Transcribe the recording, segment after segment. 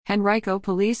Henrico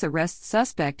Police arrest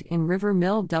suspect in River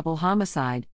Mill double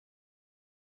homicide.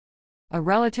 A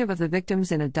relative of the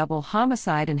victims in a double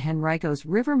homicide in Henrico's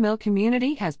River Mill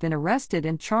community has been arrested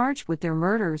and charged with their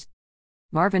murders.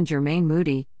 Marvin Jermaine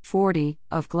Moody, 40,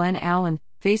 of Glen Allen,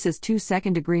 faces 2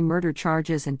 second-degree murder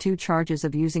charges and 2 charges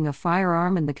of using a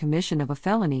firearm in the commission of a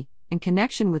felony, in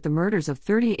connection with the murders of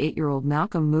 38-year-old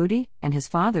Malcolm Moody and his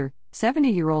father,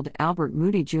 70-year-old Albert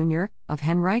Moody Jr., of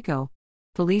Henrico.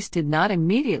 Police did not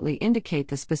immediately indicate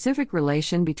the specific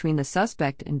relation between the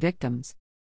suspect and victims.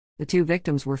 The 2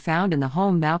 victims were found in the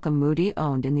home Malcolm Moody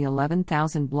owned in the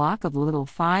 11,000 block of Little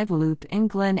 5 Loop in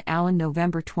Glen Allen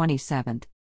November 27.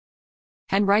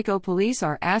 Henrico Police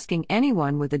are asking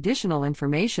anyone with additional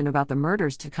information about the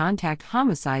murders to contact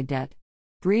Homicide Det.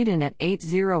 Breeden at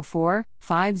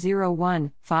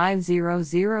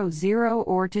 804-501-5000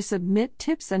 or to submit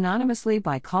tips anonymously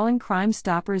by calling Crime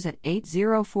Stoppers at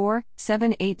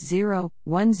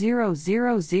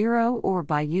 804-780-1000 or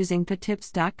by using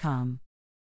patips.com.